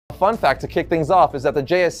Fun fact to kick things off is that the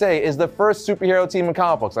JSA is the first superhero team in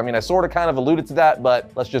comic books. I mean, I sort of kind of alluded to that,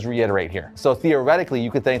 but let's just reiterate here. So theoretically,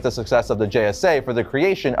 you could thank the success of the JSA for the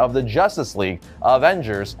creation of the Justice League,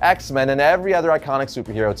 Avengers, X-Men, and every other iconic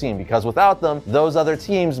superhero team, because without them, those other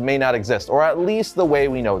teams may not exist, or at least the way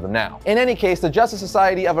we know them now. In any case, the Justice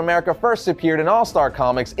Society of America first appeared in All-Star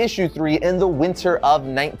Comics issue 3 in the winter of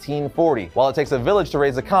 1940. While it takes a village to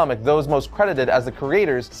raise a comic, those most credited as the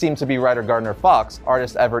creators seem to be writer Gardner Fox,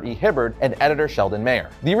 artist Everett E. Hibbard, and editor Sheldon Mayer.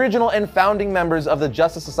 The original and founding members of the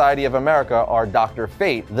Justice Society of America are Dr.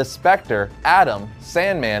 Fate, the Spectre, Atom,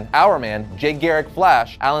 Sandman, Hourman, Jay Garrick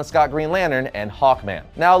Flash, Alan Scott Green Lantern, and Hawkman.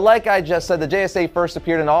 Now, like I just said, the JSA first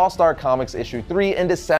appeared in All-Star Comics issue 3 in December